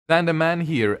Dan the Man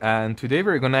here, and today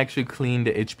we're gonna actually clean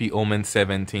the HP Omen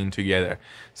 17 together.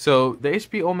 So the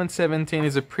HP Omen 17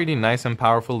 is a pretty nice and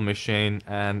powerful machine,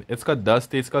 and it's got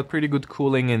dusty, it's got pretty good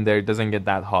cooling in there, it doesn't get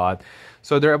that hot.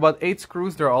 So there are about 8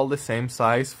 screws, they're all the same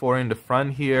size, 4 in the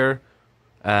front here,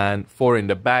 and 4 in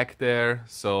the back there.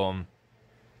 So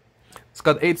it's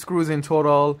got 8 screws in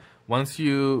total. Once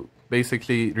you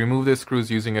basically remove the screws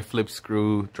using a flip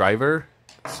screw driver,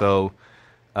 so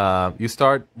you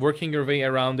start working your way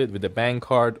around it with the bang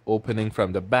card, opening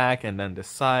from the back and then the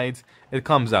sides. It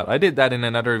comes out. I did that in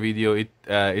another video.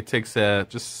 It takes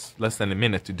just less than a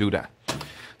minute to do that.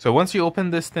 So once you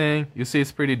open this thing, you see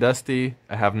it's pretty dusty.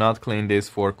 I have not cleaned this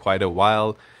for quite a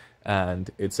while,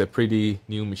 and it's a pretty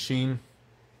new machine.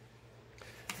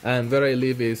 And where I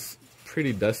live is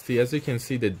pretty dusty. As you can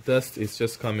see, the dust is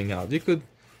just coming out. You could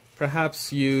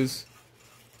perhaps use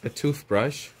a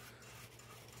toothbrush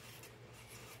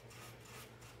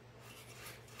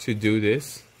to do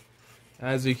this.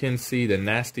 As you can see, the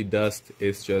nasty dust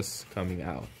is just coming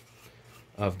out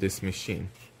of this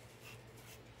machine.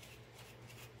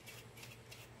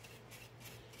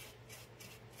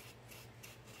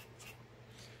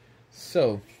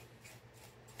 So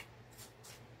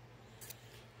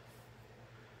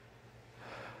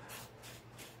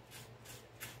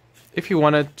if you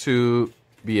wanted to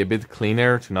be a bit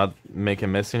cleaner, to not make a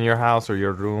mess in your house or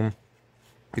your room,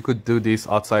 you could do this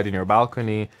outside in your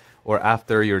balcony, or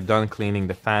after you're done cleaning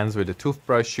the fans with a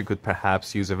toothbrush, you could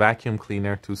perhaps use a vacuum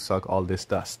cleaner to suck all this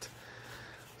dust.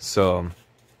 So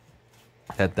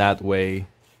that way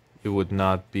you would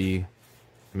not be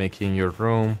making your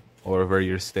room or where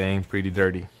you're staying pretty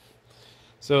dirty.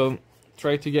 So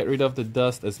try to get rid of the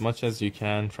dust as much as you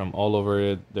can from all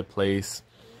over the place.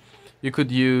 You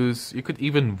could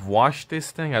even wash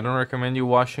this thing. I don't recommend you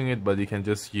washing it, but you can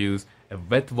just use a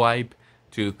wet wipe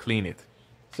to clean it.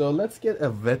 So let's get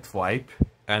a wet wipe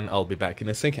and I'll be back in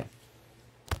a second.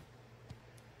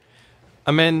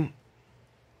 I mean,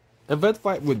 a wet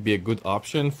wipe would be a good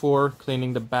option for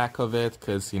cleaning the back of it,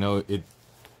 because you know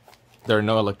there are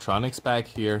no electronics back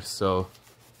here, so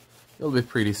you'll be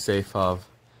pretty safe of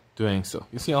doing so.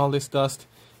 You see all this dust?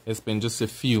 It's been just a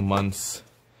few months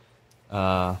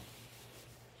that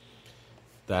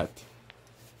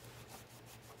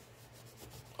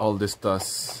all this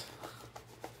dust.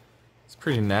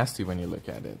 Pretty nasty when you look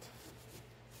at it.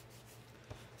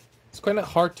 It's kind of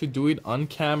hard to do it on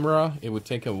camera. It would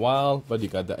take a while, but you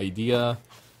got the idea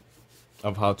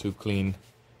of how to clean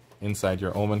inside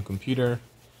your Omen computer.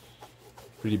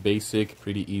 Pretty basic,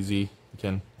 pretty easy. You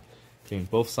can clean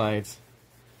both sides.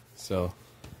 So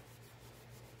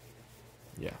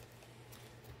yeah.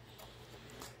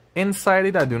 Inside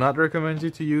it, I do not recommend you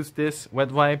to use this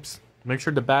wet wipes. Make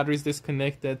sure the battery is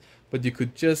disconnected, but you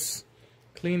could just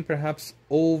clean perhaps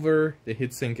over the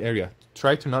heatsink area.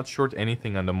 Try to not short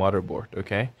anything on the motherboard,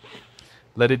 okay?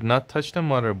 Let it not touch the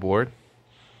motherboard.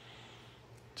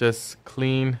 Just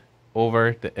clean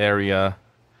over the area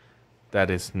that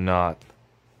is not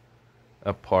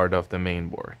a part of the main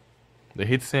board. The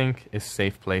heatsink is a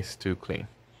safe place to clean.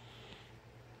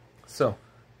 So,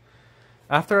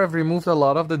 after I've removed a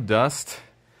lot of the dust,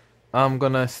 I'm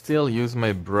gonna still use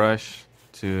my brush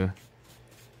to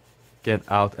get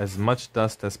out as much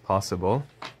dust as possible.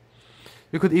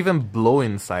 You could even blow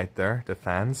inside there, the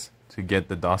fans, to get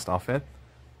the dust off it.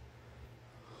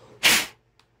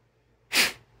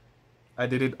 I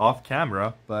did it off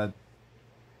camera, but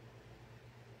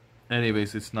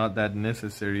anyways, it's not that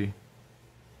necessary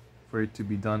for it to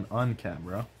be done on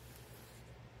camera,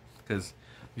 because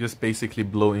you just basically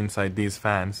blow inside these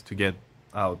fans to get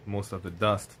out most of the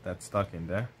dust that's stuck in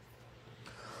there.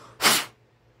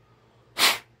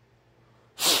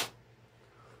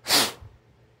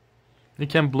 You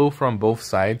can blow from both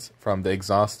sides, from the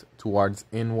exhaust towards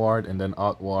inward and then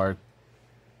outward.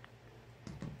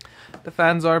 The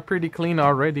fans are pretty clean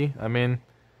already. I mean,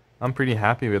 I'm pretty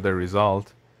happy with the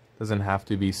result. Doesn't have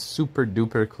to be super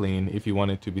duper clean. If you want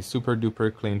it to be super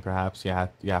duper clean, perhaps you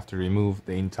have to remove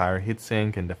the entire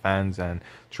heatsink and the fans and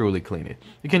truly clean it.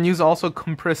 You can use also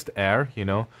compressed air, you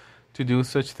know, to do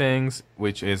such things,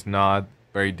 which is not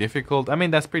very difficult. I mean,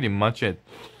 that's pretty much it,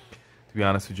 to be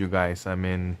honest with you guys. I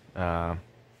mean,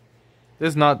 this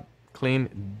is not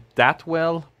clean that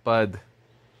well, but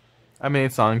I mean,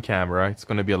 it's on camera. It's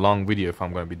going to be a long video if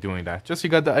I'm going to be doing that. Just you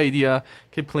got the idea.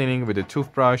 Keep cleaning with a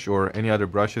toothbrush or any other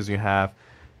brushes you have.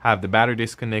 Have the battery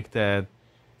disconnected,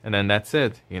 and then that's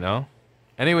it, you know.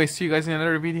 Anyway, see you guys in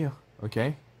another video.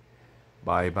 Okay?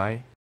 Bye-bye.